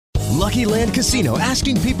Lucky Land Casino,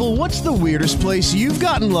 asking people, what's the weirdest place you've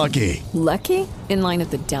gotten lucky? Lucky? In line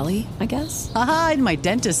at the deli, I guess? Aha, in my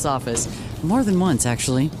dentist's office. More than once,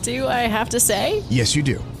 actually. Do I have to say? Yes, you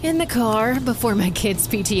do. In the car before my kids'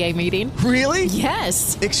 PTA meeting. Really?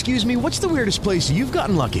 Yes. Excuse me, what's the weirdest place you've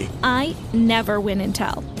gotten lucky? I never win and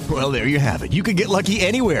tell. Well, there you have it. You can get lucky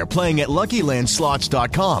anywhere, playing at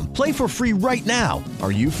LuckyLandSlots.com. Play for free right now.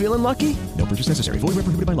 Are you feeling lucky? No purchase necessary. Void where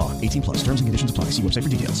prohibited by law. 18 plus. Terms and conditions apply. See website for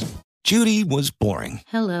details. Judy was boring.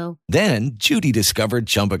 Hello. Then Judy discovered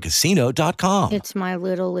ChumbaCasino.com. It's my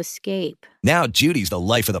little escape. Now Judy's the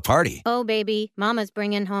life of the party. Oh, baby, mama's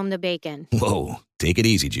bringing home the bacon. Whoa, take it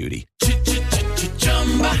easy, Judy.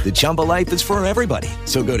 The Chumba life is for everybody.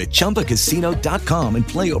 So go to ChumbaCasino.com and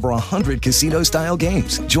play over 100 casino-style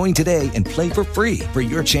games. Join today and play for free for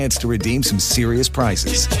your chance to redeem some serious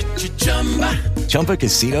prizes.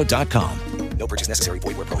 ChumbaCasino.com. No purchase necessary.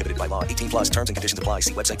 Void where prohibited by law. 18 plus. Terms and conditions apply.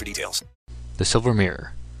 See website for details. The Silver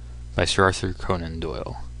Mirror by Sir Arthur Conan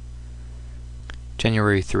Doyle.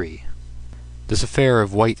 January 3. This affair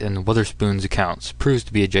of White and Witherspoon's accounts proves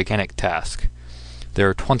to be a gigantic task. There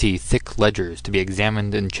are 20 thick ledgers to be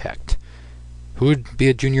examined and checked. Who would be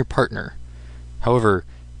a junior partner? However,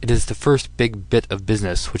 it is the first big bit of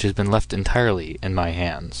business which has been left entirely in my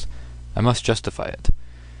hands. I must justify it.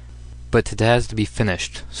 But it has to be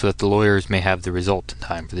finished so that the lawyers may have the result in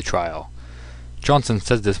time for the trial. Johnson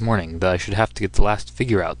said this morning that I should have to get the last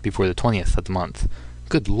figure out before the 20th of the month.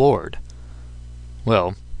 Good Lord!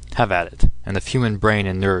 Well, have at it, and if human brain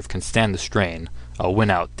and nerve can stand the strain, I'll win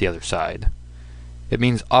out the other side. It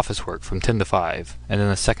means office work from 10 to 5, and then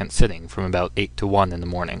a second sitting from about 8 to 1 in the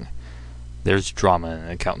morning. There's drama in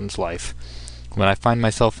an accountant's life. When I find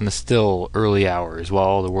myself in the still, early hours, while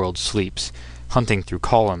all the world sleeps, hunting through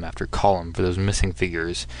column after column for those missing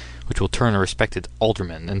figures, which will turn a respected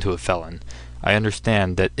alderman into a felon, I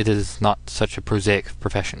understand that it is not such a prosaic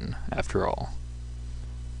profession, after all.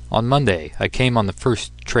 On Monday I came on the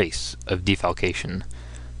first trace of defalcation.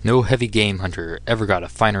 No heavy game hunter ever got a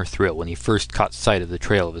finer thrill when he first caught sight of the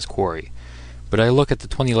trail of his quarry. But I look at the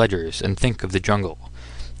 20 ledgers and think of the jungle,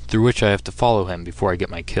 through which I have to follow him before I get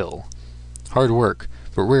my kill. Hard work,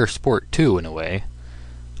 but rare sport too, in a way.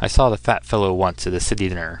 I saw the fat fellow once at a city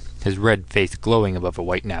dinner, his red face glowing above a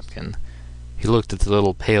white napkin. He looked at the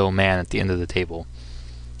little pale man at the end of the table.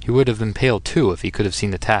 He would have been pale too if he could have seen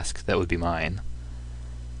the task that would be mine.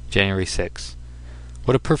 January 6.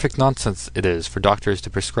 What a perfect nonsense it is for doctors to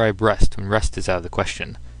prescribe rest when rest is out of the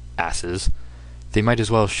question. Asses! They might as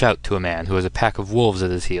well shout to a man who has a pack of wolves at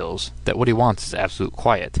his heels that what he wants is absolute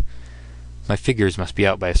quiet. My figures must be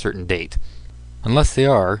out by a certain date. Unless they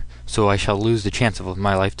are, so I shall lose the chance of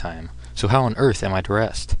my lifetime. So how on earth am I to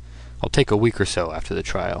rest? I'll take a week or so after the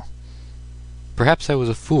trial. Perhaps I was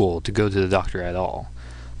a fool to go to the doctor at all,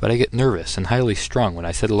 but I get nervous and highly strung when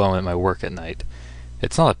I sit alone at my work at night.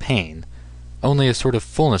 It's not a pain, only a sort of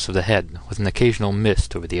fullness of the head, with an occasional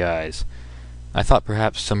mist over the eyes. I thought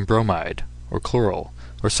perhaps some bromide, or chloral,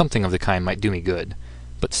 or something of the kind might do me good.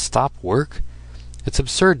 But stop work? It's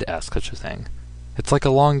absurd to ask such a thing. It's like a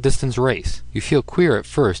long-distance race. You feel queer at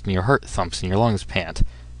first, and your heart thumps and your lungs pant.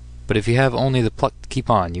 But if you have only the pluck to keep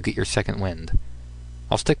on, you get your second wind.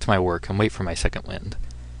 I'll stick to my work and wait for my second wind.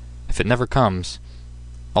 If it never comes,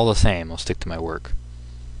 all the same, I'll stick to my work.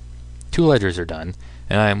 2 ledgers are done,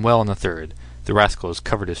 and I am well on the third. The rascal has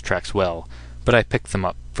covered his tracks well, but I picked them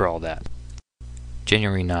up for all that.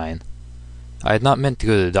 January 9. I had not meant to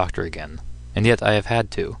go to the doctor again, and yet I have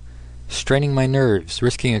had to. Straining my nerves,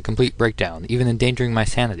 risking a complete breakdown, even endangering my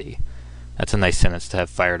sanity. That's a nice sentence to have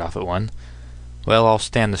fired off at one. Well, I'll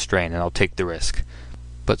stand the strain, and I'll take the risk.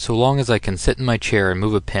 But so long as I can sit in my chair and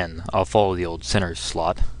move a pin, I'll follow the old sinner's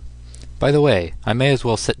slot. By the way, I may as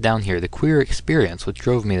well set down here the queer experience which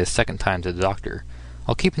drove me the second time to the doctor.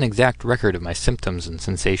 I'll keep an exact record of my symptoms and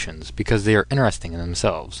sensations, because they are interesting in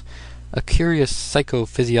themselves. A curious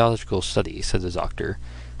psychophysiological study, said the doctor,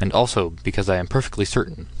 and also because I am perfectly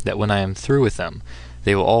certain that when I am through with them,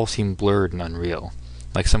 they will all seem blurred and unreal,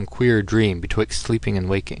 like some queer dream betwixt sleeping and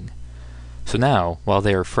waking. So now, while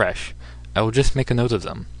they are fresh, I will just make a note of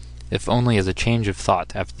them, if only as a change of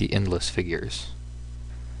thought after the endless figures.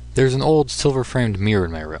 There's an old silver-framed mirror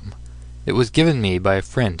in my room. It was given me by a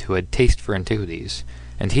friend who had taste for antiquities,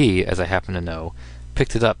 and he, as I happen to know,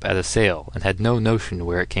 picked it up at a sale and had no notion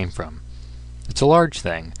where it came from. It's a large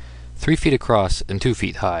thing, 3 feet across and 2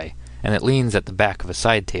 feet high, and it leans at the back of a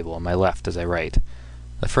side table on my left as I write.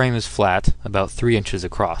 The frame is flat, about 3 inches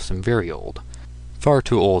across, and very old. Far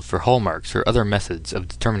too old for hallmarks or other methods of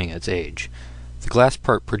determining its age. The glass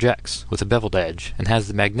part projects, with a beveled edge, and has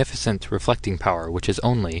the magnificent reflecting power which is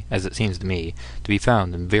only, as it seems to me, to be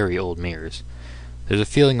found in very old mirrors. There's a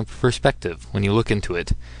feeling of perspective when you look into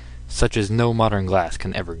it, such as no modern glass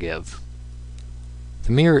can ever give.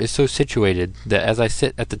 The mirror is so situated that as I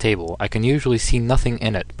sit at the table I can usually see nothing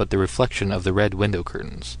in it but the reflection of the red window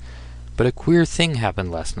curtains. But a queer thing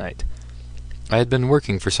happened last night. I had been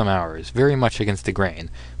working for some hours, very much against the grain,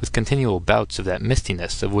 with continual bouts of that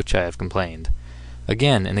mistiness of which I have complained.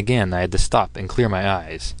 Again and again I had to stop and clear my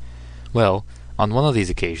eyes. Well, on one of these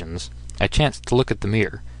occasions, I chanced to look at the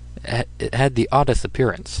mirror. It had the oddest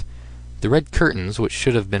appearance. The red curtains, which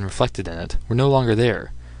should have been reflected in it, were no longer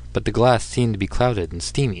there, but the glass seemed to be clouded and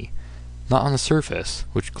steamy, not on the surface,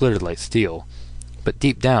 which glittered like steel, but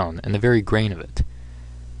deep down in the very grain of it.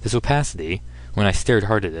 This opacity, when I stared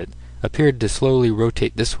hard at it, appeared to slowly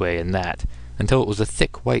rotate this way and that, until it was a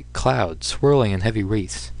thick white cloud swirling in heavy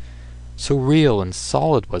wreaths. So real and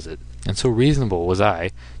solid was it, and so reasonable was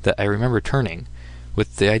I, that I remember turning,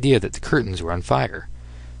 with the idea that the curtains were on fire.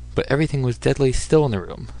 But everything was deadly still in the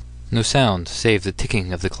room. No sound save the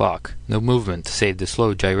ticking of the clock, no movement save the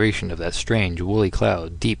slow gyration of that strange woolly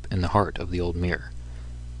cloud deep in the heart of the old mirror.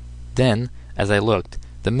 Then, as I looked,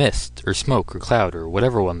 the mist, or smoke, or cloud, or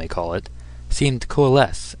whatever one may call it, seemed to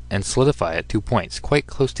coalesce and solidify at 2 points quite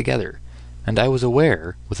close together, and I was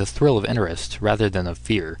aware, with a thrill of interest rather than of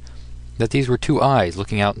fear, that these were 2 eyes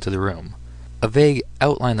looking out into the room. A vague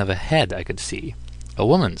outline of a head I could see, a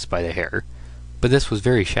woman's by the hair, but this was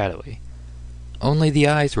very shadowy. Only the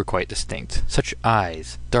eyes were quite distinct, such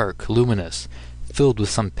eyes, dark, luminous, filled with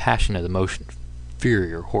some passionate emotion,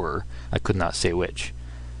 fury or horror, I could not say which.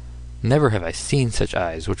 Never have I seen such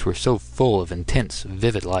eyes which were so full of intense,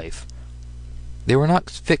 vivid life. They were not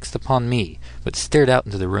fixed upon me, but stared out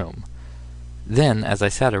into the room. Then, as I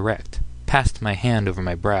sat erect, passed my hand over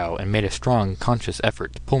my brow, and made a strong, conscious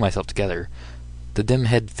effort to pull myself together, the dim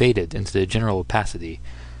head faded into the general opacity,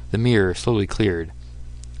 the mirror slowly cleared,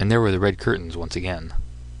 and there were the red curtains once again.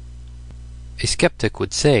 A skeptic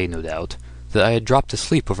would say, no doubt, that I had dropped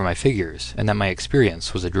asleep over my figures, and that my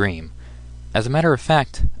experience was a dream. As a matter of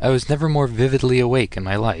fact, I was never more vividly awake in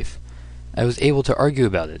my life. I was able to argue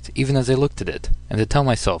about it, even as I looked at it, and to tell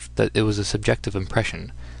myself that it was a subjective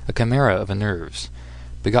impression, a chimera of the nerves,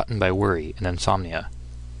 begotten by worry and insomnia.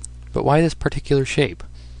 But why this particular shape?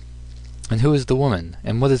 And who is the woman,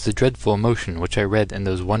 and what is the dreadful emotion which I read in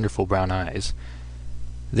those wonderful brown eyes?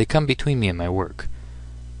 They come between me and my work.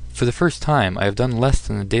 For the first time I have done less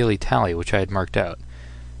than the daily tally which I had marked out.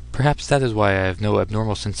 Perhaps that is why I have no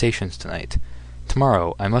abnormal sensations tonight.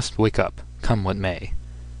 Tomorrow I must wake up, come what may.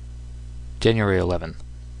 January 11.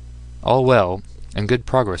 All well, and good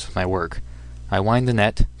progress with my work. I wind the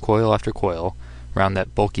net, coil after coil, round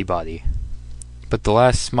that bulky body. But the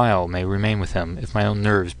last smile may remain with him if my own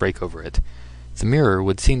nerves break over it. The mirror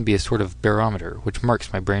would seem to be a sort of barometer which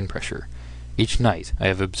marks my brain pressure. Each night I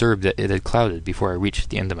have observed that it had clouded before I reached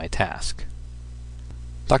the end of my task.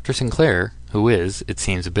 Dr. Sinclair, who is, it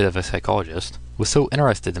seems, a bit of a psychologist, was so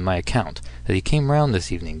interested in my account that he came round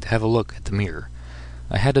this evening to have a look at the mirror.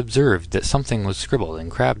 I had observed that something was scribbled in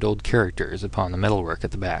crabbed old characters upon the metalwork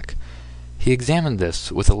at the back. He examined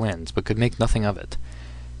this with a lens, but could make nothing of it.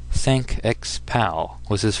 Cinq ex pal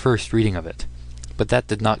was his first reading of it, but that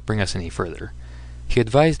did not bring us any further. He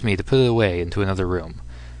advised me to put it away into another room.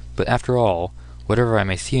 But after all, whatever I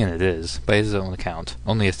may see in it is, by his own account,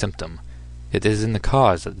 only a symptom. It is in the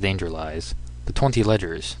cause that the danger lies. The 20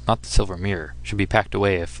 ledgers, not the silver mirror, should be packed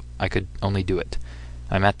away if I could only do it.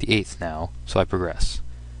 I am at the 8th now, so I progress.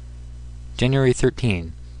 January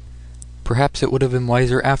 13. Perhaps it would have been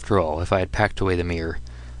wiser after all if I had packed away the mirror.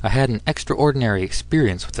 I had an extraordinary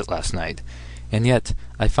experience with it last night, and yet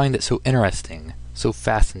I find it so interesting, so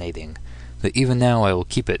fascinating, that even now I will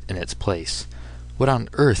keep it in its place. What on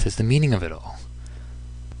earth is the meaning of it all?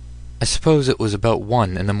 I suppose it was about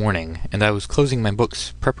 1 in the morning, and I was closing my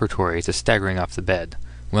books preparatory to staggering off the bed,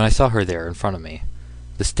 when I saw her there in front of me.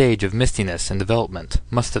 The stage of mistiness and development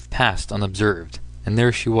must have passed unobserved, and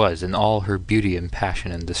there she was in all her beauty and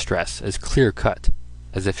passion and distress, as clear-cut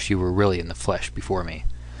as if she were really in the flesh before me.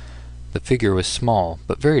 The figure was small,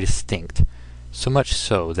 but very distinct, so much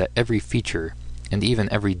so that every feature, and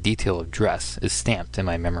even every detail of dress, is stamped in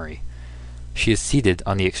my memory. She is seated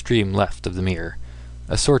on the extreme left of the mirror.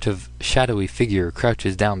 A sort of shadowy figure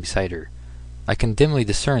crouches down beside her. I can dimly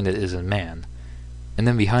discern that it is a man, and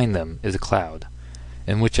then behind them is a cloud,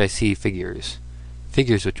 in which I see figures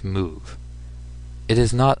which move. It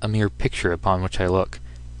is not a mere picture upon which I look.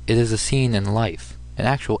 It is a scene in life, an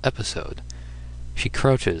actual episode. She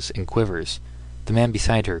crouches and quivers. The man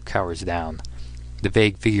beside her cowers down. The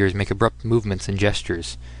vague figures make abrupt movements and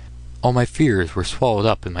gestures. All my fears were swallowed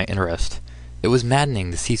up in my interest. It was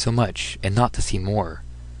maddening to see so much, and not to see more.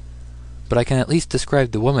 But I can at least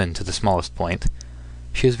describe the woman to the smallest point.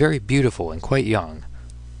 She is very beautiful and quite young.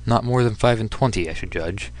 Not more than 25, I should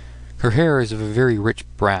judge. Her hair is of a very rich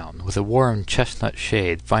brown, with a warm chestnut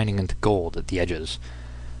shade finding into gold at the edges.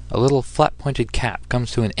 A little flat-pointed cap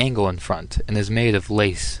comes to an angle in front, and is made of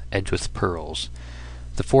lace edged with pearls.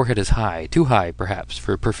 The forehead is high, too high, perhaps,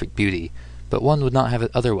 for perfect beauty, but one would not have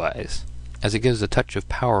it otherwise, as it gives a touch of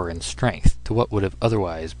power and strength to what would have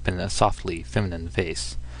otherwise been a softly feminine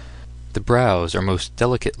face. The brows are most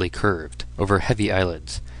delicately curved, over heavy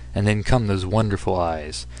eyelids, and then come those wonderful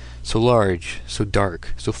eyes, so large, so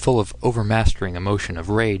dark, so full of overmastering emotion, of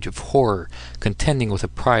rage, of horror, contending with a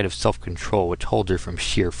pride of self-control which holds her from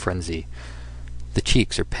sheer frenzy. The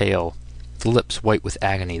cheeks are pale, the lips white with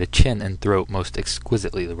agony, the chin and throat most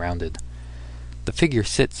exquisitely rounded. The figure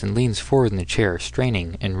sits and leans forward in the chair,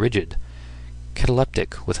 straining and rigid,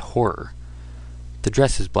 cataleptic with horror. The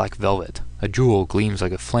dress is black velvet, a jewel gleams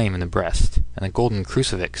like a flame in the breast, and a golden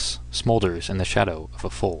crucifix smoulders in the shadow of a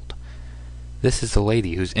fold. This is the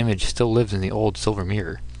lady whose image still lives in the old silver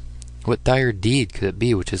mirror. What dire deed could it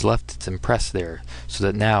be which has left its impress there, so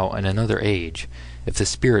that now, in another age, if the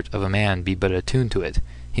spirit of a man be but attuned to it,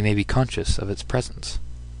 he may be conscious of its presence?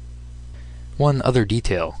 One other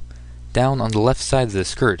detail. Down on the left side of the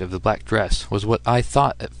skirt of the black dress was what I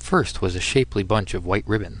thought at first was a shapely bunch of white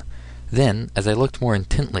ribbon. Then, as I looked more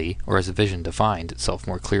intently, or as the vision defined itself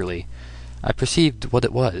more clearly, I perceived what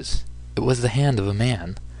it was. It was the hand of a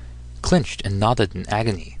man, clenched and knotted in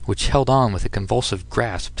agony, which held on with a convulsive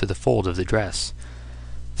grasp to the fold of the dress.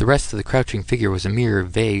 The rest of the crouching figure was a mere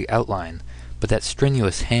vague outline, but that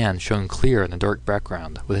strenuous hand shone clear in the dark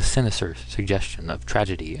background, with a sinister suggestion of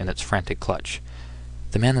tragedy in its frantic clutch.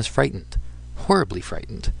 The man is frightened, horribly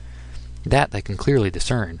frightened. That I can clearly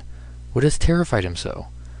discern. What has terrified him so?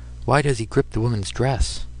 Why does he grip the woman's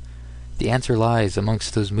dress? The answer lies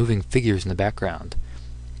amongst those moving figures in the background.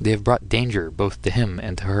 They have brought danger both to him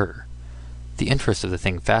and to her. The interest of the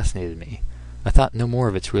thing fascinated me. I thought no more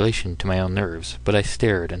of its relation to my own nerves, but I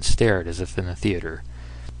stared and stared as if in a theatre.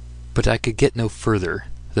 But I could get no further.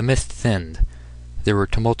 The mist thinned. There were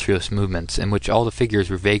tumultuous movements, in which all the figures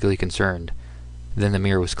were vaguely concerned. Then the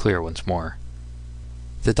mirror was clear once more.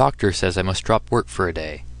 The doctor says I must drop work for a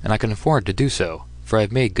day, and I can afford to do so, for I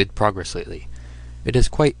have made good progress lately. It is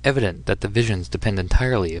quite evident that the visions depend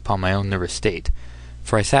entirely upon my own nervous state,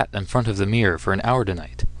 for I sat in front of the mirror for an hour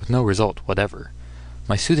tonight, with no result whatever.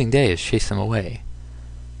 My soothing day has chased them away.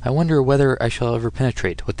 I wonder whether I shall ever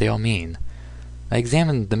penetrate what they all mean. I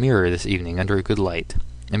examined the mirror this evening under a good light,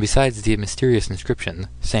 and besides the mysterious inscription,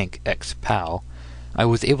 Sanct Ex Pal, I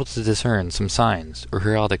was able to discern some signs or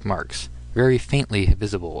heraldic marks, very faintly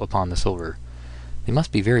visible upon the silver. They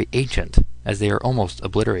must be very ancient, as they are almost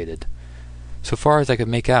obliterated. So far as I could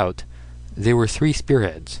make out, they were 3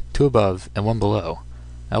 spearheads, 2 above and 1 below.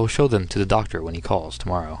 I will show them to the doctor when he calls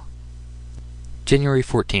tomorrow. January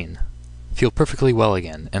 14. Feel perfectly well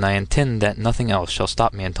again, and I intend that nothing else shall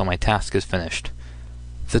stop me until my task is finished.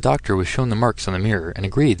 The doctor was shown the marks on the mirror, and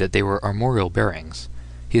agreed that they were armorial bearings.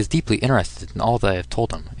 He is deeply interested in all that I have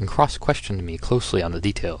told him, and cross-questioned me closely on the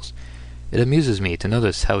details. It amuses me to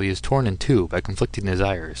notice how he is torn in two by conflicting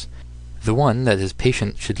desires. The one that his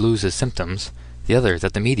patient should lose his symptoms, the other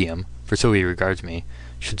that the medium, for so he regards me,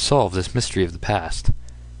 should solve this mystery of the past.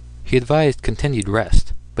 He advised continued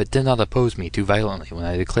rest, but did not oppose me too violently when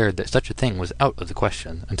I declared that such a thing was out of the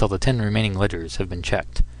question until the 10 remaining ledgers have been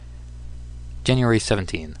checked. January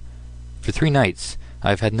 17. For 3 nights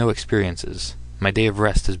I have had no experiences. My day of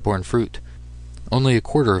rest has borne fruit. Only a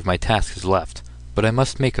quarter of my task is left, but I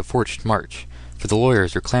must make a forced march, for the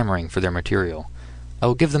lawyers are clamoring for their material. I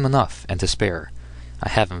will give them enough, and to spare. I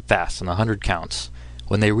have him fast on 100 counts.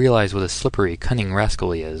 When they realize what a slippery, cunning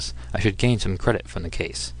rascal he is, I should gain some credit from the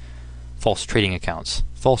case. False trading accounts,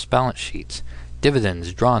 false balance sheets,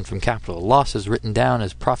 dividends drawn from capital, losses written down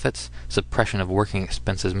as profits, suppression of working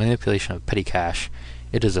expenses, manipulation of petty cash.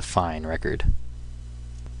 It is a fine record.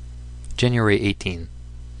 January 18.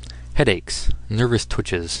 Headaches, nervous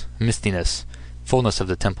twitches, mistiness, fullness of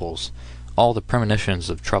the temples, all the premonitions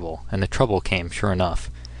of trouble, and the trouble came sure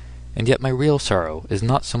enough. And yet my real sorrow is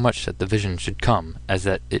not so much that the vision should come, as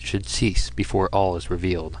that it should cease before all is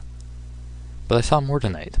revealed. But I saw more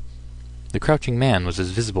tonight. The crouching man was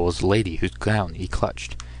as visible as the lady whose gown he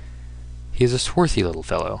clutched. He is a swarthy little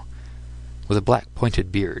fellow, with a black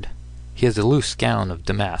pointed beard. He has a loose gown of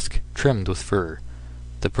damask, trimmed with fur.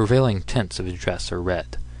 The prevailing tints of his dress are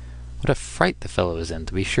red. What a fright the fellow is in,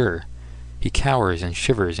 to be sure! He cowers and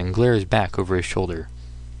shivers and glares back over his shoulder.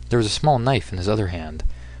 There is a small knife in his other hand,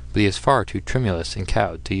 but he is far too tremulous and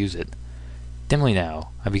cowed to use it. Dimly now,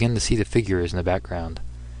 I begin to see the figures in the background.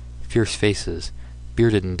 Fierce faces,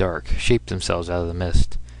 bearded and dark, shape themselves out of the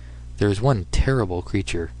mist. There is one terrible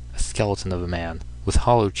creature, a skeleton of a man, with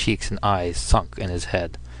hollow cheeks and eyes sunk in his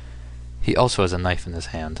head. He also has a knife in his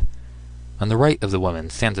hand. On the right of the woman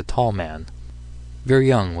stands a tall man, very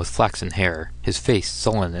young, with flaxen hair, his face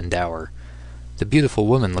sullen and dour. The beautiful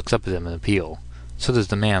woman looks up at him in appeal. So does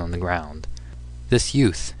the man on the ground. This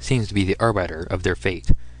youth seems to be the arbiter of their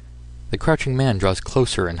fate. The crouching man draws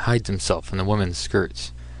closer and hides himself in the woman's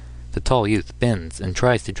skirts. The tall youth bends and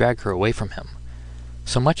tries to drag her away from him.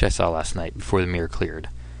 So much I saw last night before the mirror cleared.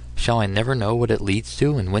 Shall I never know what it leads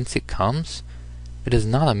to and whence it comes? It is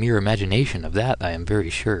not a mere imagination, of that I am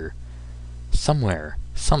very sure. Somewhere,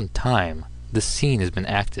 some time, this scene has been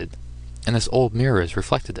acted, and this old mirror has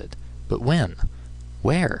reflected it. But when?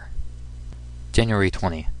 Where? January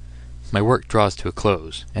 20. My work draws to a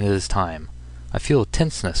close, and it is time. I feel a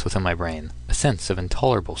tenseness within my brain, a sense of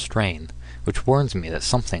intolerable strain, which warns me that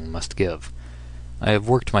something must give. I have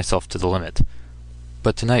worked myself to the limit,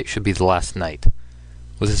 but tonight should be the last night.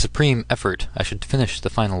 With a supreme effort, I should finish the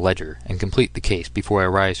final ledger and complete the case before I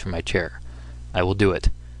rise from my chair. I will do it.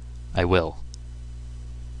 I will.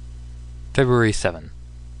 February 7.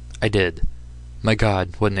 I did. My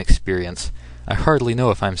God, what an experience! I hardly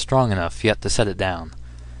know if I am strong enough yet to set it down.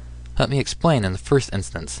 Let me explain in the first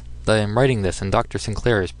instance that I am writing this in Dr.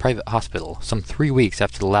 Sinclair's private hospital some 3 weeks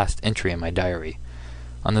after the last entry in my diary.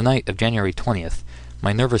 On the night of January 20th,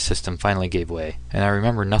 my nervous system finally gave way, and I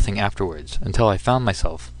remember nothing afterwards until I found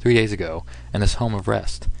myself, 3 days ago, in this home of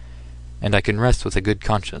rest. And I can rest with a good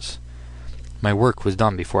conscience. My work was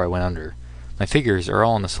done before I went under. My figures are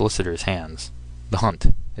all in the solicitor's hands. The hunt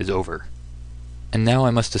is over. And now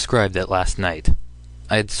I must describe that last night.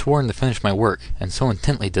 I had sworn to finish my work, and so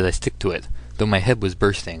intently did I stick to it, though my head was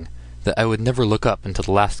bursting, that I would never look up until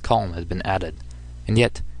the last column had been added. And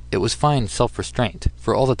yet it was fine self-restraint,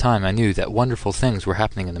 for all the time I knew that wonderful things were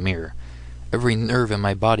happening in the mirror. Every nerve in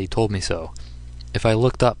my body told me so. If I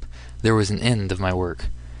looked up, there was an end of my work.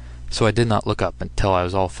 So I did not look up until I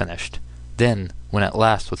was all finished. Then, when at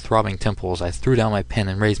last with throbbing temples I threw down my pen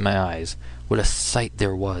and raised my eyes, what a sight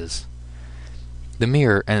there was! The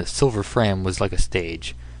mirror and its silver frame was like a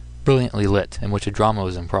stage, brilliantly lit, in which a drama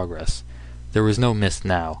was in progress. There was no mist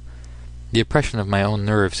now. The oppression of my own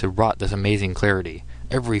nerves had wrought this amazing clarity.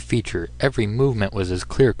 Every feature, every movement was as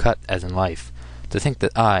clear-cut as in life. To think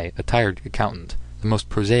that I, a tired accountant, the most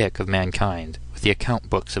prosaic of mankind, with the account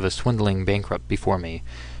books of a swindling bankrupt before me,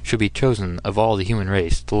 should be chosen of all the human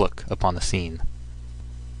race to look upon the scene.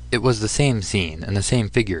 It was the same scene and the same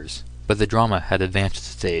figures, but the drama had advanced a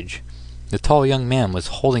stage. The tall young man was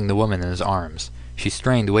holding the woman in his arms. She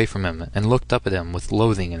strained away from him and looked up at him with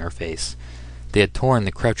loathing in her face. They had torn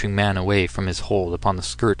the crouching man away from his hold upon the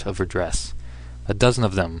skirt of her dress. A dozen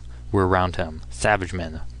of them were around him, savage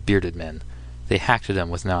men, bearded men. They hacked at him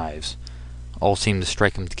with knives. All seemed to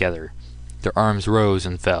strike him together. Their arms rose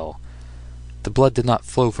and fell. The blood did not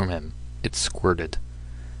flow from him. It squirted.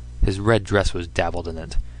 His red dress was dabbled in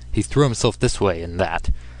it. He threw himself this way and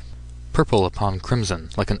that, purple upon crimson,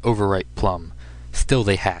 like an overripe plum. Still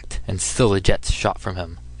they hacked, and still the jets shot from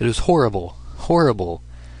him. It was horrible, horrible.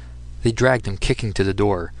 They dragged him kicking to the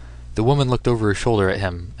door. The woman looked over her shoulder at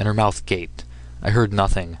him, and her mouth gaped. I heard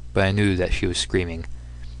nothing, but I knew that she was screaming.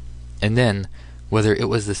 And then, whether it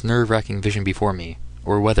was this nerve-wracking vision before me,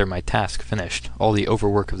 or whether my task finished, all the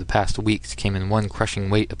overwork of the past weeks came in one crushing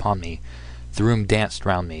weight upon me. The room danced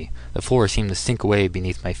round me, the floor seemed to sink away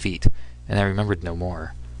beneath my feet, and I remembered no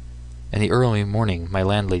more. In the early morning my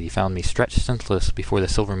landlady found me stretched senseless before the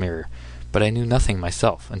silver mirror, but I knew nothing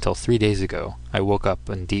myself until 3 days ago I woke up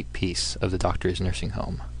in deep peace of the doctor's nursing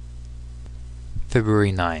home.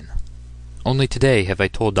 February 9. Only today have I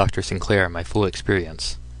told Dr. Sinclair my full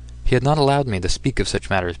experience. He had not allowed me to speak of such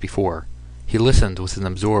matters before. He listened with an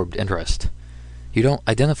absorbed interest. "You don't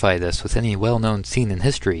identify this with any well-known scene in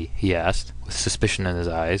history?" he asked, with suspicion in his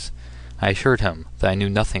eyes. I assured him that I knew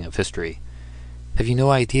nothing of history. "Have you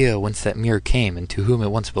no idea whence that mirror came and to whom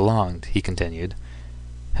it once belonged?" he continued.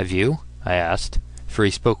 "Have you?" I asked, for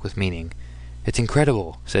he spoke with meaning. "It's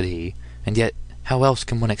incredible," said he, "and yet how else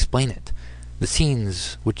can one explain it? The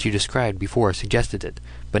scenes which you described before suggested it,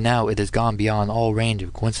 but now it has gone beyond all range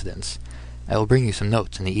of coincidence. I will bring you some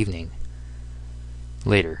notes in the evening."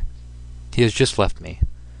 Later. He has just left me.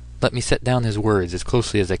 Let me set down his words as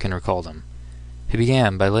closely as I can recall them. He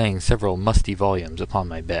began by laying several musty volumes upon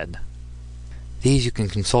my bed. "These you can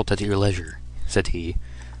consult at your leisure," said he.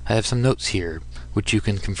 "I have some notes here, which you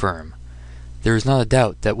can confirm. There is not a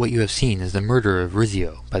doubt that what you have seen is the murder of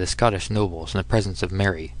Rizzio by the Scottish nobles in the presence of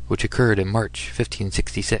Mary, which occurred in March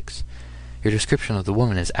 1566. Your description of the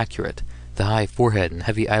woman is accurate. The high forehead and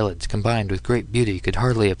heavy eyelids combined with great beauty could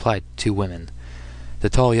hardly apply to two women.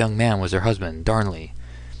 The tall young man was her husband, Darnley.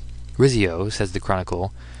 Rizzio, says the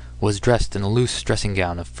chronicle, was dressed in a loose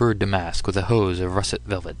dressing-gown of furred damask with a hose of russet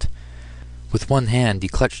velvet. With one hand he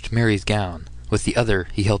clutched Mary's gown, with the other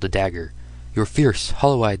he held a dagger. Your fierce,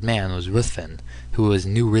 hollow-eyed man was Ruthven, who was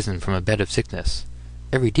new risen from a bed of sickness.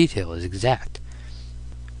 Every detail is exact.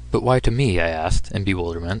 But why to me? I asked, in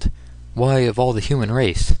bewilderment. Why, of all the human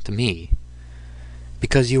race, to me?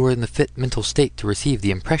 Because you were in the fit mental state to receive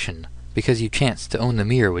the impression, because you chanced to own the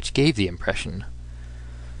mirror which gave the impression.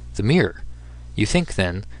 The mirror? You think,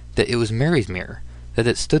 then, that it was Mary's mirror, that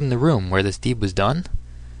it stood in the room where this deed was done?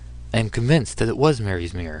 I am convinced that it was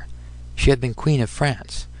Mary's mirror. She had been Queen of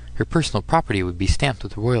France. Her personal property would be stamped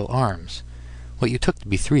with royal arms. What you took to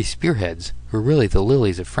be 3 spearheads were really the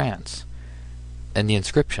lilies of France. And the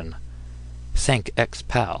inscription, Sanct Ex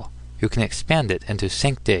Pal. You can expand it into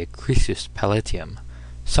Sancte Crucis Palatium.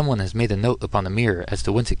 Someone has made a note upon the mirror as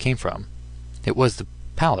to whence it came from. It was the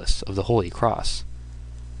palace of the Holy Cross.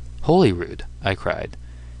 Holyrood, I cried.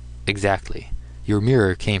 Exactly. Your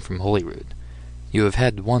mirror came from Holyrood. You have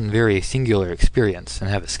had one very singular experience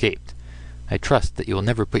and have escaped. I trust that you will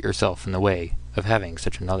never put yourself in the way of having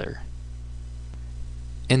such another.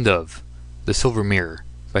 End of The Silver Mirror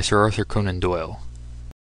by Sir Arthur Conan Doyle.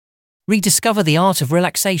 Rediscover the art of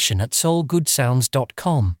relaxation at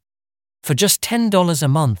soulgoodsounds.com. For just $10 a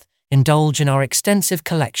month, indulge in our extensive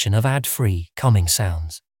collection of ad-free, calming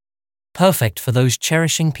sounds. Perfect for those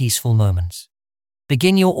cherishing peaceful moments.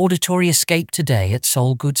 Begin your auditory escape today at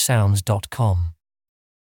soulgoodsounds.com.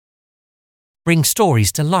 Bring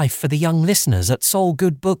stories to life for the young listeners at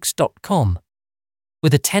soulgoodbooks.com.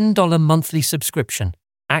 With a $10 monthly subscription,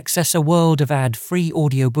 access a world of ad-free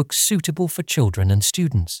audiobooks suitable for children and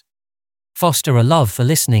students. Foster a love for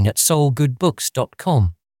listening at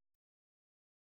soulgoodbooks.com.